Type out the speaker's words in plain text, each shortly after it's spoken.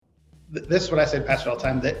this is what I say to Pastor all the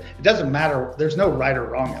time, that it doesn't matter. There's no right or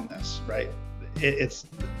wrong in this, right? It's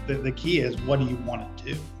the key is, what do you want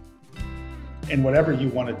to do? And whatever you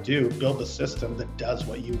want to do, build a system that does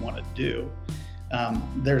what you want to do.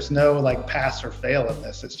 There's no like pass or fail in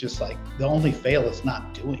this. It's just like the only fail is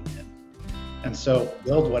not doing it. And so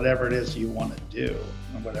build whatever it is you want to do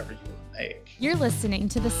and whatever you want to make. You're listening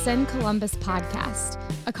to the Send Columbus podcast,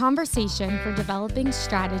 a conversation for developing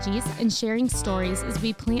strategies and sharing stories as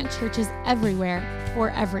we plant churches everywhere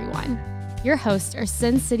for everyone. Your hosts are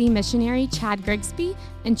Send City missionary Chad Grigsby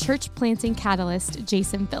and church planting catalyst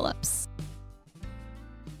Jason Phillips.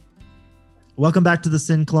 Welcome back to the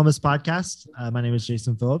Send Columbus podcast. My name is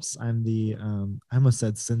Jason Phillips. I'm the, I almost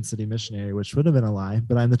said Sin City missionary, which would have been a lie,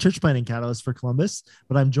 but I'm the church planting catalyst for Columbus.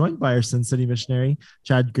 But I'm joined by our Sin City missionary,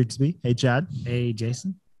 Chad Grigsby. Hey, Chad. Hey,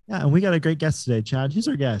 Jason. Yeah, and we got a great guest today. Chad, who's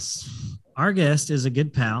our guest? Our guest is a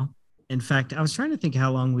good pal. In fact, I was trying to think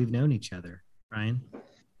how long we've known each other, Ryan.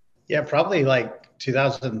 Yeah, probably like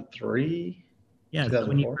 2003. Yeah,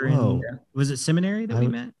 when you were in, was it seminary that we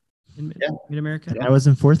met? In Mid-America? I was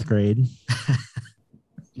in fourth grade.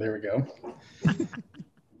 There we go.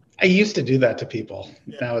 I used to do that to people.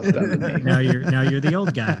 Now it's done to me. Now you're the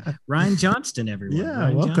old guy. Ryan Johnston, everyone. Yeah,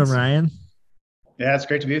 Ryan welcome, Johnston. Ryan. Yeah, it's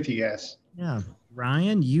great to be with you guys. Yeah.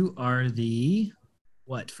 Ryan, you are the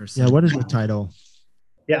what for? Yeah, what is your title?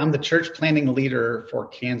 Yeah, I'm the church planning leader for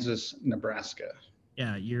Kansas, Nebraska.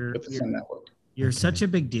 Yeah, with the Send Network. You're such a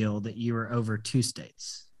big deal that you are over 2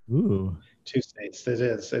 states. Ooh. 2 states.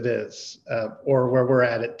 It is. Or where we're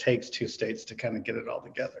at, it takes 2 states to kind of get it all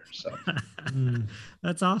together. So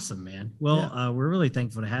That's awesome, man. Well, we're really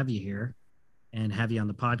thankful to have you here and have you on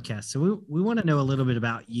the podcast. So we want to know a little bit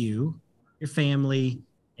about you, your family,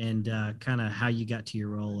 and kind of how you got to your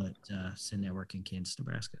role at Send Network in Kansas,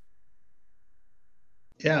 Nebraska.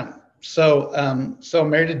 Yeah. So I'm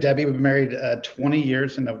married to Debbie. We've been married 20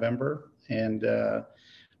 years in November, and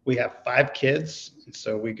we have 5 kids.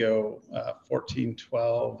 So we go 14,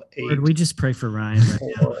 12, 8. Did we just pray for Ryan right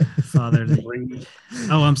now? Father. 3.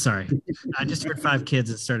 Oh, I'm sorry. I just heard 5 kids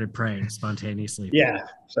and started praying spontaneously. Yeah.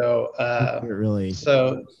 So really.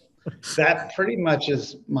 So that pretty much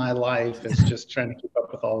is my life, is just trying to keep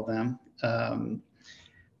up with all of them.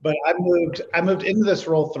 But I moved into this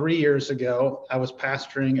role 3 years ago. I was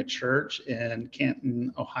pastoring a church in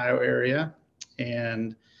Canton, Ohio area,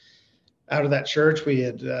 and out of that church,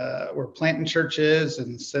 we're planting churches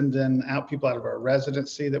and sending out people out of our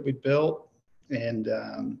residency that we built. And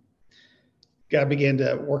God began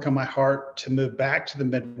to work on my heart to move back to the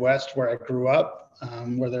Midwest where I grew up,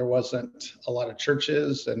 where there wasn't a lot of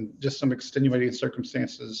churches, and just some extenuating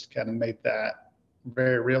circumstances kind of made that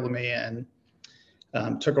very real to me. And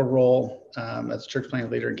took a role as church planting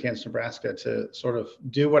leader in Kansas, Nebraska, to sort of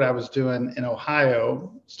do what I was doing in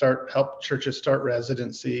Ohio, help churches start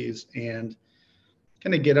residencies and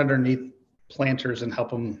kind of get underneath planters and help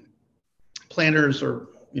them, planters or,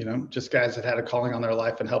 just guys that had a calling on their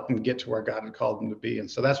life, and help them get to where God had called them to be. And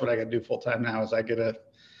so that's what I got to do full time now, is I get to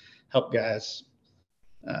help guys,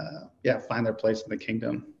 find their place in the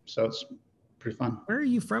kingdom. So it's pretty fun. Where are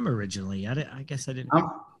you from originally? I guess I didn't.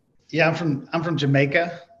 I'm from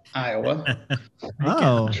Jamaica, Iowa.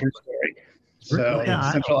 Oh, True story. So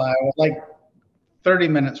Yeah, Central Iowa, like 30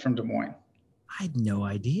 minutes from Des Moines. I had no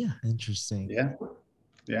idea. interesting.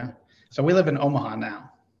 Yeah. So we live in Omaha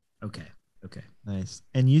now. Okay. Nice.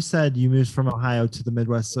 And you said you moved from Ohio to the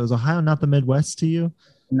Midwest. So is Ohio not the Midwest to you?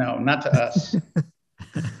 No, not to us.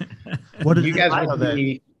 What did You guys Ohio would then?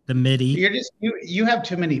 be. The Midi. You're just you have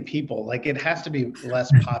too many people. Like, it has to be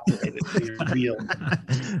less populated to be real.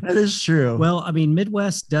 That is true. Well, I mean,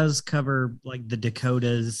 Midwest does cover like the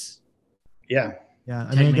Dakotas. Yeah. Yeah.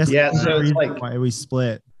 I mean, I guess Yeah, that's so the it's reason like- why we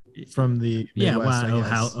split from the Midwest, I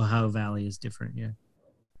guess. Ohio Valley is different.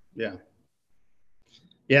 Yeah.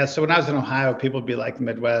 Yeah. So when I was in Ohio, people would be like the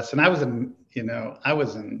Midwest, and I was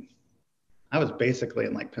basically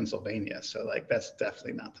in like Pennsylvania. So like, that's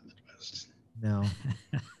definitely not the Midwest. No.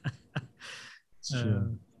 It's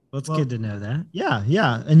true. Well, it's good to know that.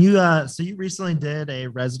 Yeah. And you, so you recently did a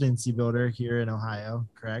residency builder here in Ohio,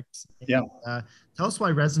 correct? Yeah. Tell us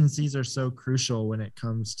why residencies are so crucial when it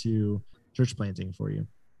comes to church planting for you.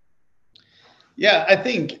 Yeah, I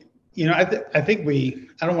think, I think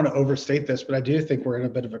I don't want to overstate this, but I do think we're in a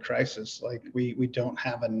bit of a crisis. Like, we don't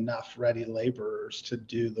have enough ready laborers to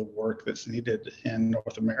do the work that's needed in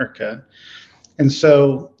North America. And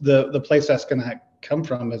so the place that's going to come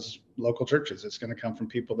from is local churches. It's going to come from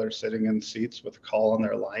people that are sitting in seats with a call on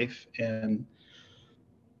their life, and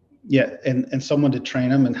someone to train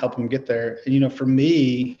them and help them get there. And, for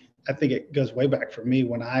me, I think it goes way back for me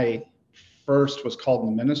when I first was called in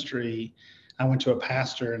the ministry, I went to a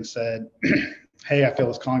pastor and said, hey, I feel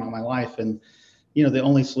this calling on my life. And, the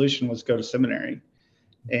only solution was go to seminary.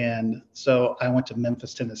 And so I went to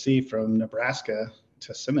Memphis, Tennessee from Nebraska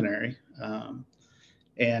to seminary.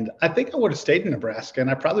 And I think I would have stayed in Nebraska, and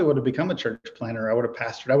I probably would have become a church planter. I would have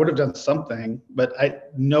pastored. I would have done something, but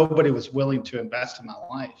nobody was willing to invest in my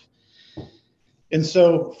life. And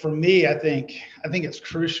so for me, I think it's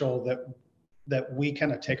crucial that we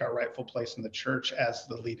kind of take our rightful place in the church as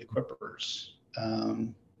the lead equippers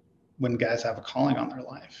when guys have a calling on their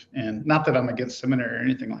life. And not that I'm against seminary or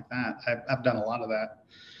anything like that. I've done a lot of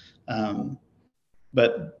that.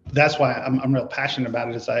 But that's why I'm real passionate about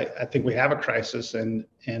it, is I think we have a crisis. And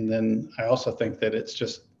then I also think that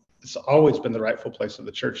it's always been the rightful place of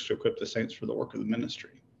the church to equip the saints for the work of the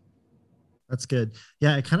ministry. That's good.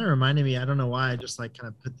 Yeah, it kind of reminded me, I don't know why I just kind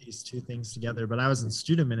of put these two things together, but I was in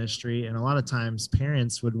student ministry, and a lot of times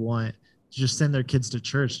parents would want to just send their kids to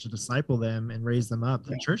church to disciple them and raise them up,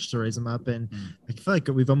 the church to raise them up. And I feel like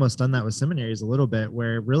we've almost done that with seminaries a little bit,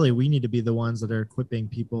 where really we need to be the ones that are equipping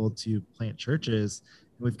people to plant churches.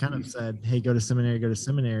 And we've kind of said, hey, go to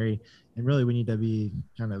seminary. And really we need to be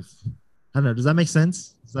kind of, I don't know, does that make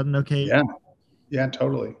sense? Is that an okay? Yeah,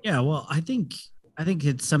 totally. Yeah. Well, I think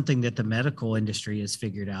it's something that the medical industry has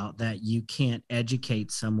figured out, that you can't educate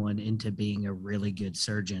someone into being a really good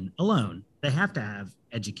surgeon alone. They have to have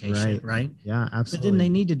education, right? Yeah, absolutely. But then they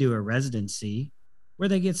need to do a residency where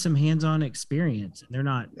they get some hands-on experience, and they're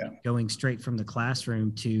not going straight from the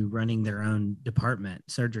classroom to running their own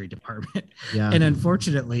surgery department. Yeah. And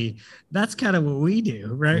unfortunately, that's kind of what we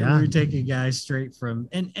do, right? Yeah. We're taking guys straight from,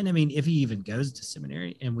 and I mean, if he even goes to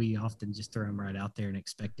seminary, and we often just throw him right out there and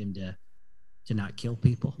expect him to not kill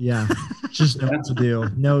people. Yeah. Just know what to do.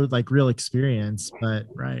 No real experience, but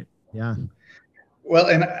right. Yeah. Well,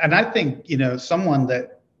 and I think, someone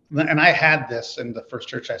that, and I had this in the first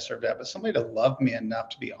church I served at, but somebody to love me enough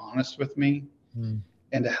to be honest with me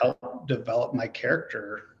and to help develop my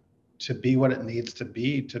character to be what it needs to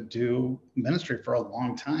be to do ministry for a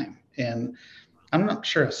long time. And I'm not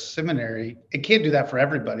sure a seminary, it can't do that for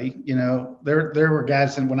everybody. There were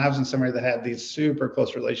guys, and when I was in seminary, that had these super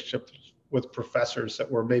close relationships with professors that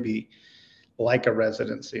were maybe like a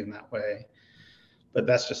residency in that way. But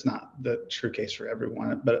that's just not the true case for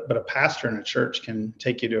everyone. But a pastor in a church can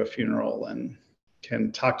take you to a funeral and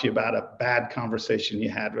can talk to you about a bad conversation you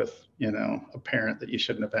had with, a parent that you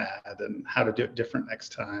shouldn't have had, and how to do it different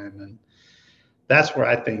next time. And that's where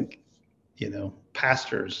I think,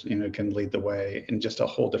 pastors, can lead the way in just a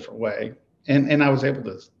whole different way. And I was able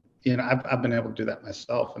to, I've been able to do that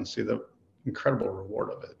myself and see the incredible reward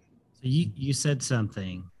of it. So you said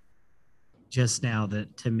something just now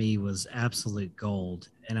that to me was absolute gold,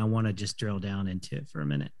 and I want to just drill down into it for a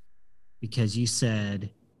minute, because you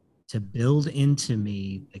said to build into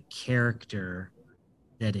me the character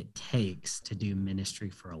that it takes to do ministry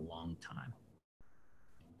for a long time.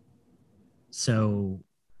 So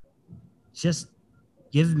just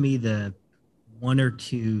give me the one or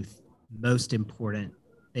two most important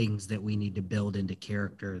things that we need to build into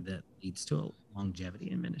character that leads to a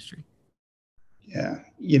longevity in ministry. Yeah.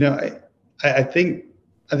 I think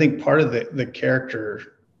part of the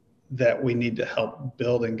character that we need to help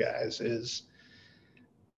build in guys is,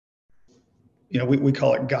 we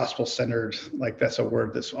call it gospel-centered. That's a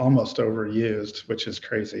word that's almost overused, which is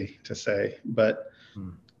crazy to say, but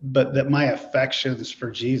that my affections for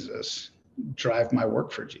Jesus drive my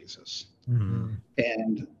work for Jesus. Mm-hmm.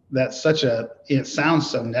 And that's it sounds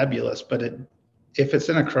so nebulous, but if it's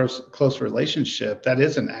in a close relationship, that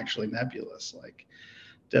isn't actually nebulous.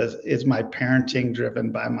 Is my parenting driven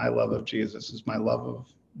by my love of Jesus? Is my love of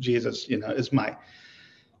Jesus, is my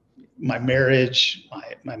marriage,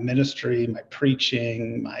 my ministry, my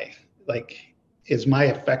preaching, is my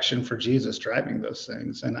affection for Jesus driving those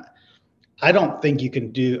things? And I don't think you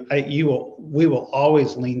can we will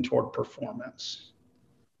always lean toward performance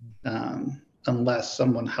unless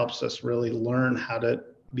someone helps us really learn how to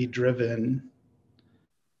be driven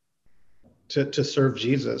to serve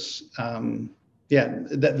Jesus. To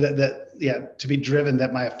be driven,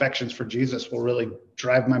 that my affections for Jesus will really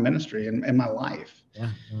drive my ministry and my life. Yeah.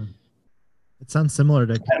 It sounds similar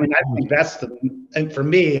to, I think and for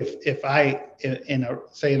me, if I, in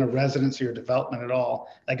a residency or development at all,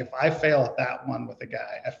 if I fail at that one with a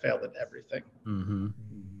guy, I failed at everything. Mm-hmm.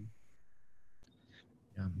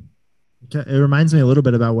 Yeah. It reminds me a little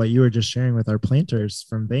bit about what you were just sharing with our planters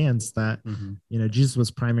from Vance, that, Jesus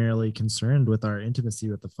was primarily concerned with our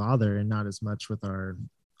intimacy with the Father and not as much with our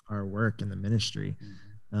work in the ministry.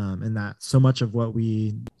 And that so much of what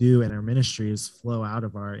we do in our ministries flow out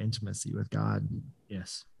of our intimacy with God.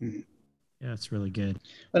 Yes. Mm-hmm. Yeah, it's really good.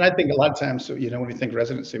 And I think a lot of times, when we think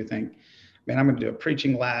residency, we think, man, I'm going to do a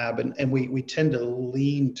preaching lab. And we tend to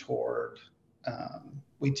lean toward,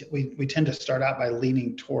 we tend to start out by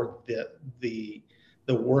leaning toward the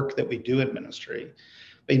work that we do in ministry.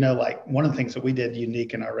 But, like one of the things that we did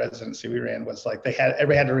unique in our residency we ran was like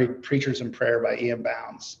everybody had to read Preachers in Prayer by Ian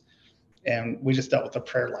Bounds. And we just dealt with the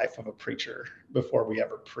prayer life of a preacher before we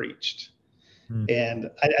ever preached. And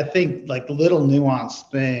I think like little nuanced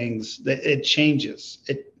things that it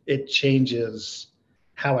changes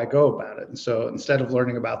how I go about it. And so instead of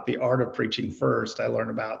learning about the art of preaching first, I learn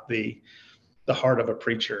about the heart of a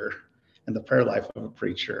preacher and the prayer life of a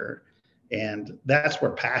preacher. And that's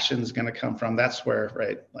where passion is going to come from. That's where,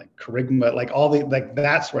 right, like charisma,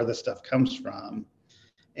 that's where this stuff comes from.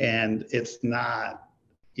 And it's not,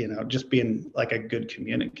 just being like a good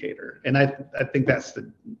communicator. And I think that's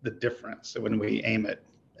the difference when we aim it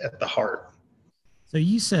at the heart. So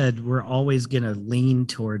you said we're always going to lean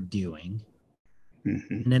toward doing.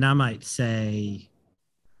 Mm-hmm. And then I might say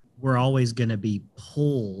we're always going to be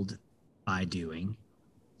pulled by doing,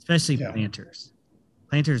 especially planters.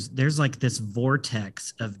 Planters, there's like this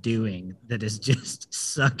vortex of doing that is just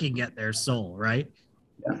sucking at their soul, right?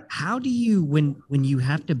 Yeah. How do you, when you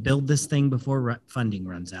have to build this thing before funding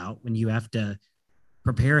runs out, when you have to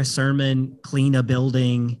prepare a sermon, clean a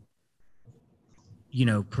building,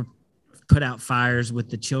 put out fires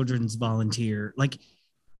with the children's volunteer, like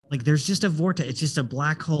there's just a vortex. It's just a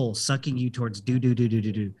black hole sucking you towards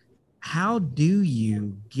do. How do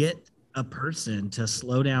you get a person to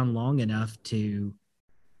slow down long enough to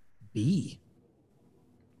be?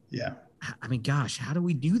 Yeah. I mean, gosh, how do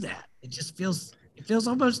we do that? It feels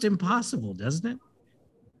almost impossible, doesn't it?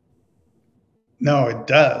 No, it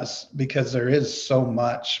does, because there is so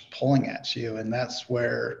much pulling at you. And that's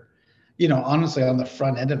where, honestly, on the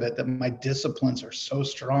front end of it, that my disciplines are so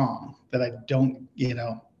strong that I don't,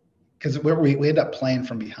 because we end up playing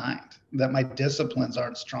from behind, that my disciplines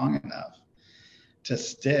aren't strong enough to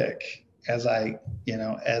stick as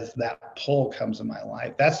as that pull comes in my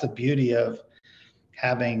life. That's the beauty of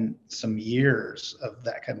having some years of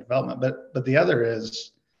that kind of development. But the other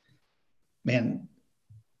is, man,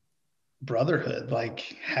 brotherhood,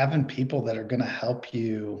 like having people that are going to help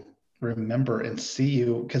you remember and see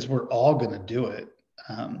you, because we're all going to do it.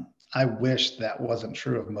 I wish that wasn't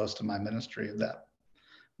true of most of my ministry, of that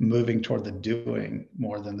moving toward the doing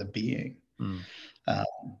more than the being.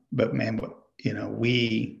 But man,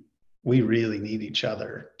 we really need each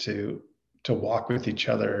other to walk with each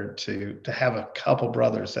other, to have a couple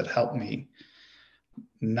brothers that help me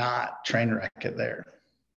not train wreck it there.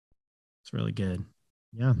 It's really good.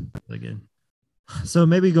 Yeah, really good. So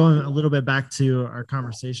maybe going a little bit back to our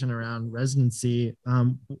conversation around residency,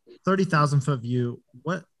 30,000 foot view,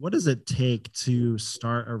 what does it take to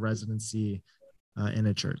start a residency in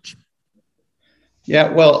a church? Yeah,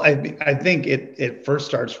 well, I think it first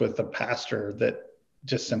starts with a pastor that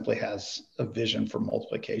just simply has a vision for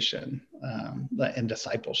multiplication and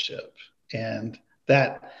discipleship. And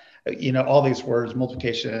that, all these words,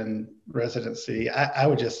 multiplication, residency,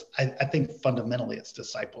 I think fundamentally it's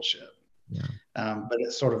discipleship. Yeah. But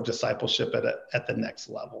it's sort of discipleship at the next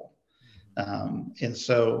level. And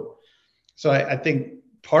so I think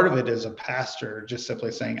part of it is a pastor just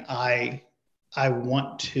simply saying, I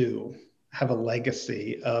want to have a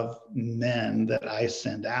legacy of men that I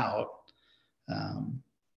send out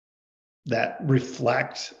that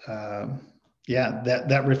reflect,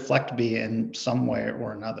 that reflect me in some way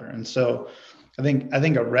or another. And so I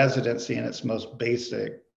think a residency in its most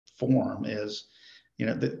basic form is,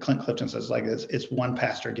 that Clint Clifton says, like, it's one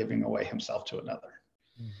pastor giving away himself to another.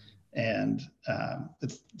 Mm-hmm. And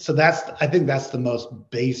I think that's the most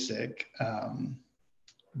basic,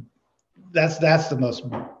 that's the most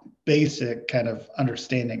basic kind of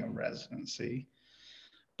understanding of residency.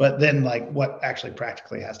 But then, like, what actually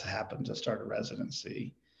practically has to happen to start a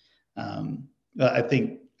residency? I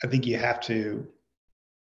think you have to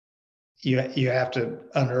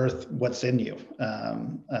unearth what's in you.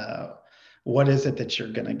 What is it that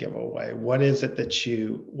you're going to give away? What are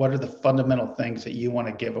the fundamental things that you want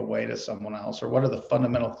to give away to someone else? Or what are the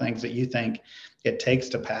fundamental things that you think it takes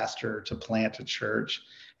to pastor, to plant a church?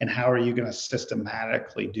 And how are you going to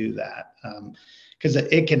systematically do that? Because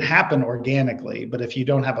it can happen organically, but if you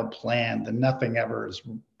don't have a plan, then nothing ever is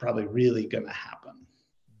probably really going to happen.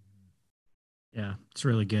 Yeah, it's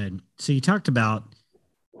really good. So you talked about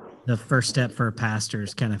the first step for a pastor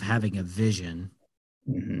is kind of having a vision.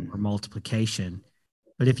 Mm-hmm. Or multiplication.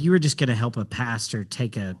 But if you were just going to help a pastor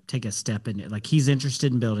take a step in it, like he's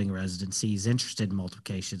interested in building a residency, he's interested in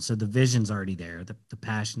multiplication. So the vision's already there. The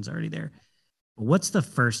passion's already there. What's the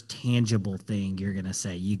first tangible thing you're going to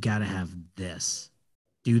say? You got to have this.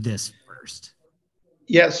 Do this first.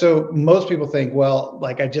 Yeah. So most people think, well,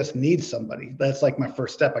 like I just need somebody. That's like my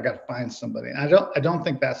first step. I got to find somebody. And I don't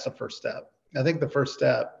think that's the first step. I think the first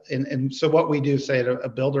step, and so what we do say at a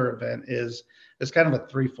builder event is kind of a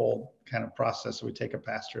threefold kind of process we take a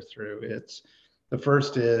pastor through. It's the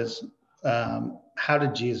first is how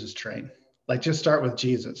did Jesus train? Like just start with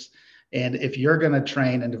Jesus. And if you're going to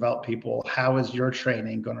train and develop people, how is your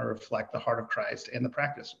training going to reflect the heart of Christ and the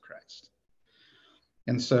practice of Christ?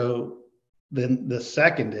 And so then the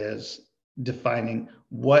second is defining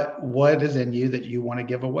what is in you that you want to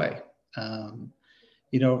give away.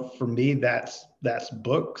 For me, that's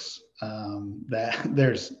books. That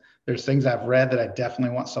there's things I've read that I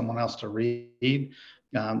definitely want someone else to read.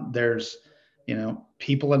 There's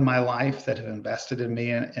people in my life that have invested in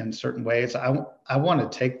me in certain ways. I want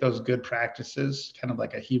to take those good practices, kind of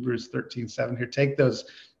like a Hebrews 13:7 here, take those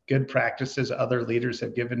good practices other leaders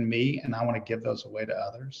have given me, and I want to give those away to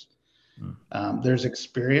others. There's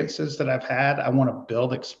experiences that I've had. I want to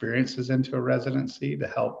build experiences into a residency to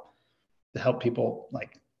help people,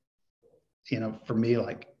 like, for me,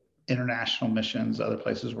 like international missions, other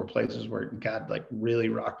places where God like really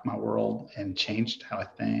rocked my world and changed how I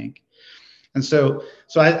think. And so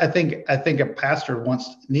I think a pastor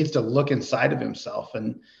needs to look inside of himself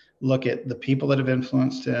and look at the people that have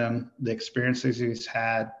influenced him, the experiences he's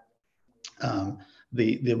had,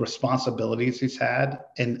 the responsibilities he's had,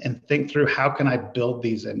 and think through how can I build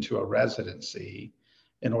these into a residency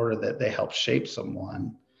in order that they help shape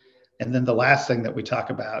someone. And then the last thing that we talk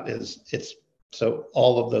about is so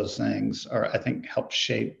all of those things I think help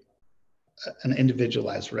shape an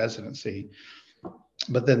individualized residency.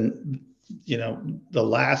 But then, the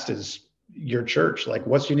last is your church. Like,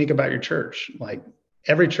 what's unique about your church? Like,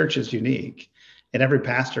 every church is unique, and every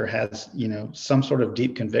pastor has, some sort of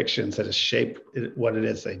deep convictions that has shaped what it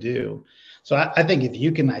is they do. So I think if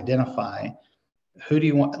you can identify how do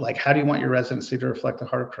you want your residency to reflect the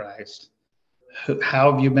heart of Christ? How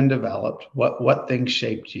have you been developed? What things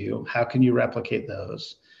shaped you? How can you replicate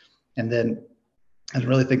those? And then, and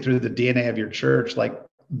really think through the DNA of your church. Like,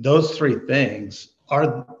 those three things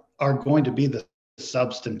are going to be the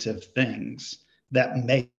substantive things that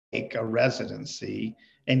make a residency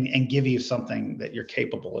and give you something that you're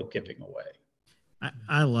capable of giving away.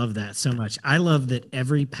 I love that so much. I love that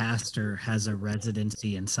every pastor has a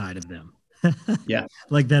residency inside of them. Yeah.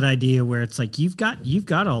 Like that idea where it's like, you've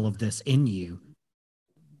got all of this in you,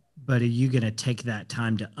 but are you going to take that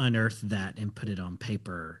time to unearth that and put it on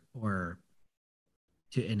paper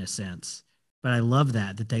in a sense? But I love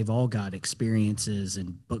that they've all got experiences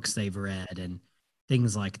and books they've read and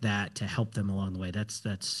things like that to help them along the way. That's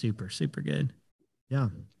super, super good. Yeah.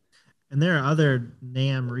 And there are other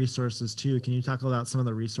NAM resources too. Can you talk about some of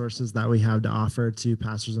the resources that we have to offer to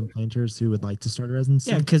pastors and planters who would like to start a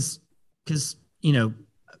residency? Yeah, because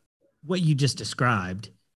what you just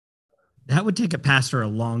described, that would take a pastor a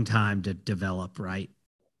long time to develop, right?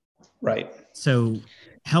 Right. So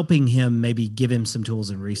helping him, maybe give him some tools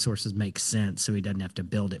and resources makes sense so he doesn't have to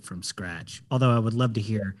build it from scratch. Although I would love to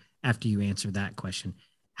hear, after you answer that question,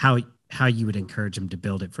 how you would encourage him to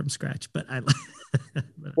build it from scratch. But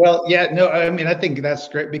Well, yeah, no, I mean, I think that's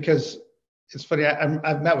great because it's funny.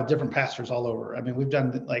 I've met with different pastors all over. I mean, we've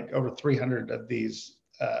done like over 300 of these.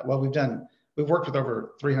 We've worked with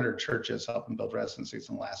over 300 churches helping build residencies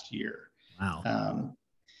in the last year. Wow.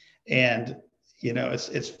 And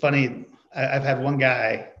it's funny. I've had one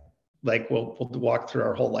guy, like, we'll walk through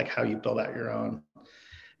our whole, like, how you build out your own,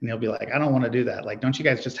 and he'll be like, I don't want to do that. Like, don't you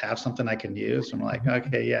guys just have something I can use? I'm like,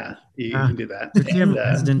 okay, yeah, you can do that. Did you have a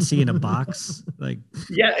residency in a box? Like,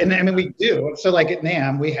 yeah, and I mean, we do. So like at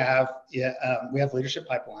NAM, we have Leadership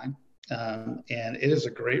Pipeline, and it is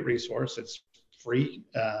a great resource. It's free,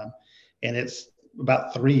 and it's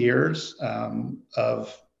about 3 years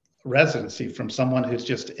of residency from someone who's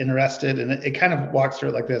just interested. And it kind of walks through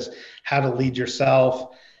it like this: how to lead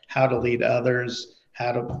yourself, how to lead others,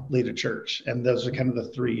 how to lead a church. And those are kind of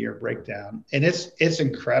the 3-year breakdown. And it's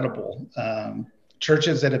incredible.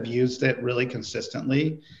 Churches that have used it really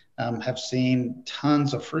consistently have seen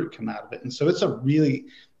tons of fruit come out of it. And so it's a really,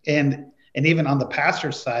 and even on the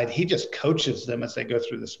pastor's side, he just coaches them as they go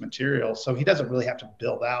through this material. So he doesn't really have to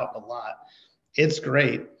build out a lot. It's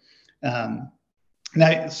great.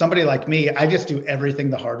 Now, somebody like me, I just do everything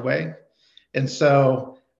the hard way. And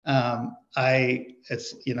so I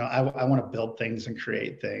want to build things and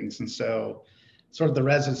create things. And so sort of the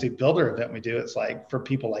residency builder event we do, it's like for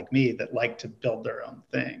people like me that like to build their own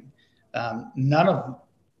thing. None of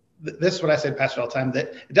this is what I say to Pastor all the time,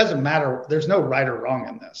 that it doesn't matter. There's no right or wrong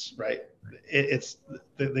in this, right? It's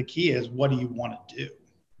the key is, what do you want to do?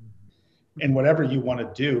 And whatever you want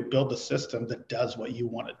to do, build a system that does what you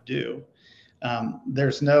want to do.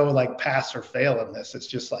 There's no like pass or fail in this. It's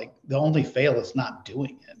just like the only fail is not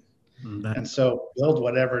doing it. And so build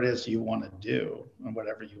whatever it is you want to do and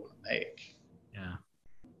whatever you want to make.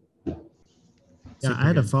 Yeah, I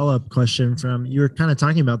had a follow-up question from, you were kind of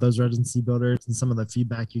talking about those residency builders and some of the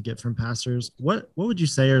feedback you get from pastors. What would you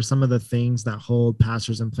say are some of the things that hold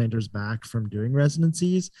pastors and planters back from doing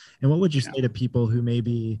residencies? And what would you say to people who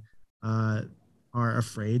maybe are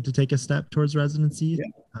afraid to take a step towards residency?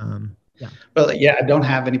 Well, I don't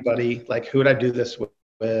have anybody. Like, who would I do this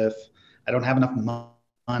with? I don't have enough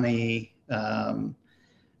money.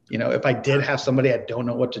 If I did have somebody, I don't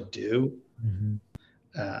know what to do.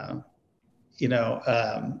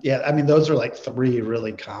 Those are like three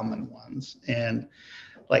really common ones. And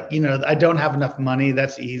like, I don't have enough money.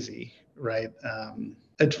 That's easy, right?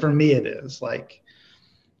 For me, it is like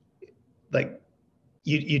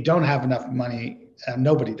you don't have enough money.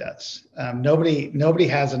 Nobody does. Nobody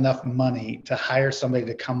has enough money to hire somebody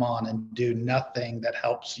to come on and do nothing that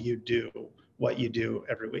helps you do what you do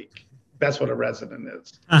every week. That's what a resident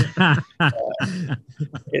is.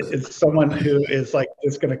 It's someone who is like,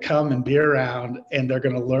 it's going to come and be around, and they're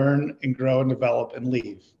going to learn and grow and develop and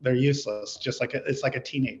leave. They're useless. Just like it's like a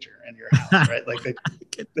teenager in your house, right? Like they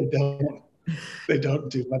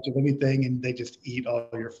don't do much of anything, and they just eat all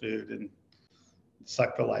your food and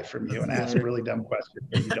suck the life from you and ask really dumb questions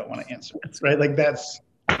that you don't want to answer, right? Like that's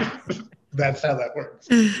how that works.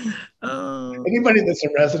 Anybody that's a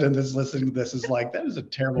resident that's listening to this is like, that is a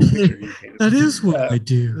terrible picture you painted. That is what I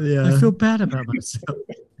do. Yeah. I feel bad about myself.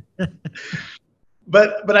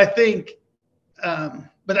 But I think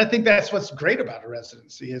that's what's great about a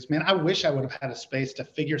residency is, man, I wish I would have had a space to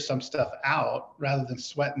figure some stuff out rather than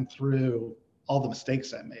sweating through all the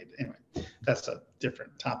mistakes I made. Anyway, that's a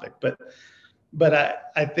different topic. But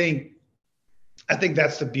I think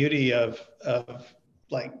that's the beauty of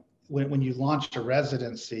like, when you launch a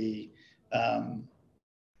residency,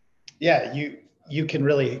 you can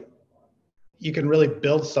really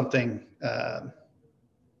build something. I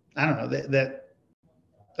don't know that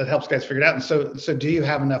helps guys figure it out. And so do you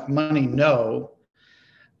have enough money? No,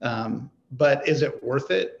 but is it worth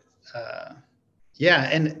it?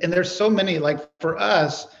 And there's so many. Like for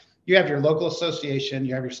us, you have your local association,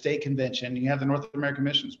 you have your state convention, you have the North American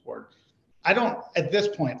Missions Board. At this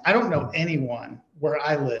point, I don't know anyone where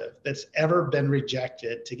I live that's ever been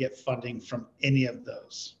rejected to get funding from any of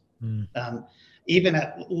those. Even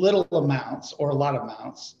at little amounts or a lot of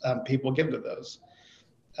amounts, people give to those.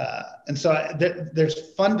 And so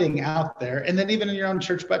there's funding out there. And then even in your own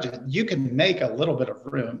church budget, you can make a little bit of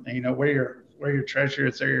room. And where your treasure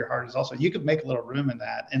is, there your heart is also. You could make a little room in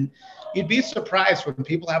that. And you'd be surprised when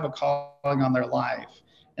people have a calling on their life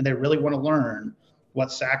and they really want to learn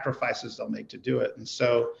what sacrifices they'll make to do it. And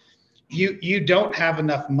so you don't have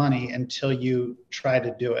enough money until you try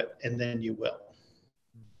to do it, and then you will.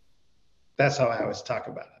 That's how I always talk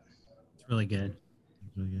about it. It's really good.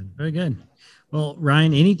 Very good. Well,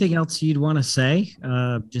 Ryan, anything else you'd want to say,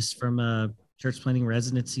 just from a church planting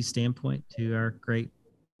residency standpoint, to our great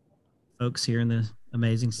folks here in the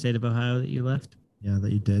amazing state of Ohio that you left? Yeah,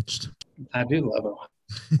 that you ditched. I do love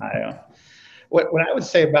Ohio. What I would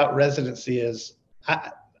say about residency is,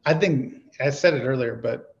 I think I said it earlier,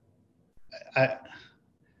 but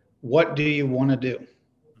what do you want to do?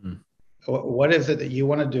 What is it that you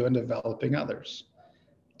want to do in developing others?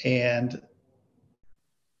 And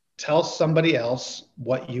tell somebody else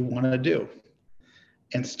what you want to do,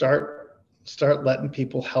 and start letting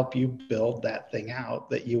people help you build that thing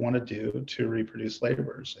out that you want to do to reproduce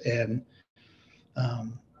laborers. And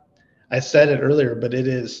I said it earlier, but it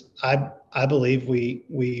is, I believe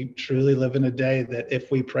we truly live in a day that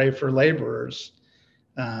if we pray for laborers,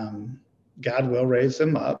 God will raise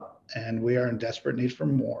them up, and we are in desperate need for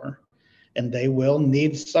more, and they will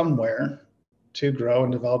need somewhere to grow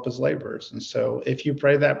and develop as laborers. And so if you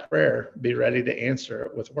pray that prayer, be ready to answer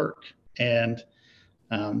it with work. And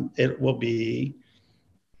it will be,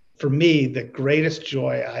 for me, the greatest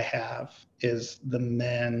joy I have is the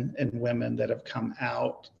men and women that have come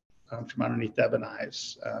out from underneath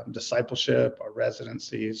Ebony's discipleship, our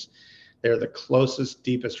residencies. They're the closest,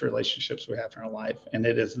 deepest relationships we have in our life. And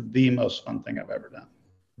it is the most fun thing I've ever done.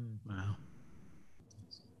 Wow.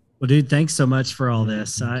 Well, dude, thanks so much for all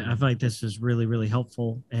this. I feel like this was really, really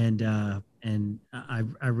helpful. And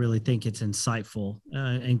I really think it's insightful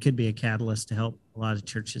and could be a catalyst to help a lot of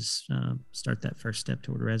churches start that first step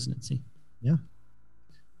toward residency. Yeah.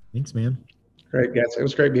 Thanks, man. Great, guys. It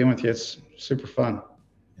was great being with you. It's super fun.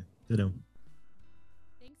 Ditto.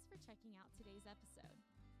 Thanks for checking out today's episode.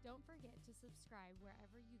 Don't forget to subscribe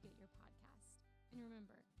wherever you get your podcast. And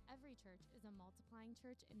remember, every church is a multiplying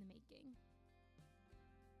church in the making.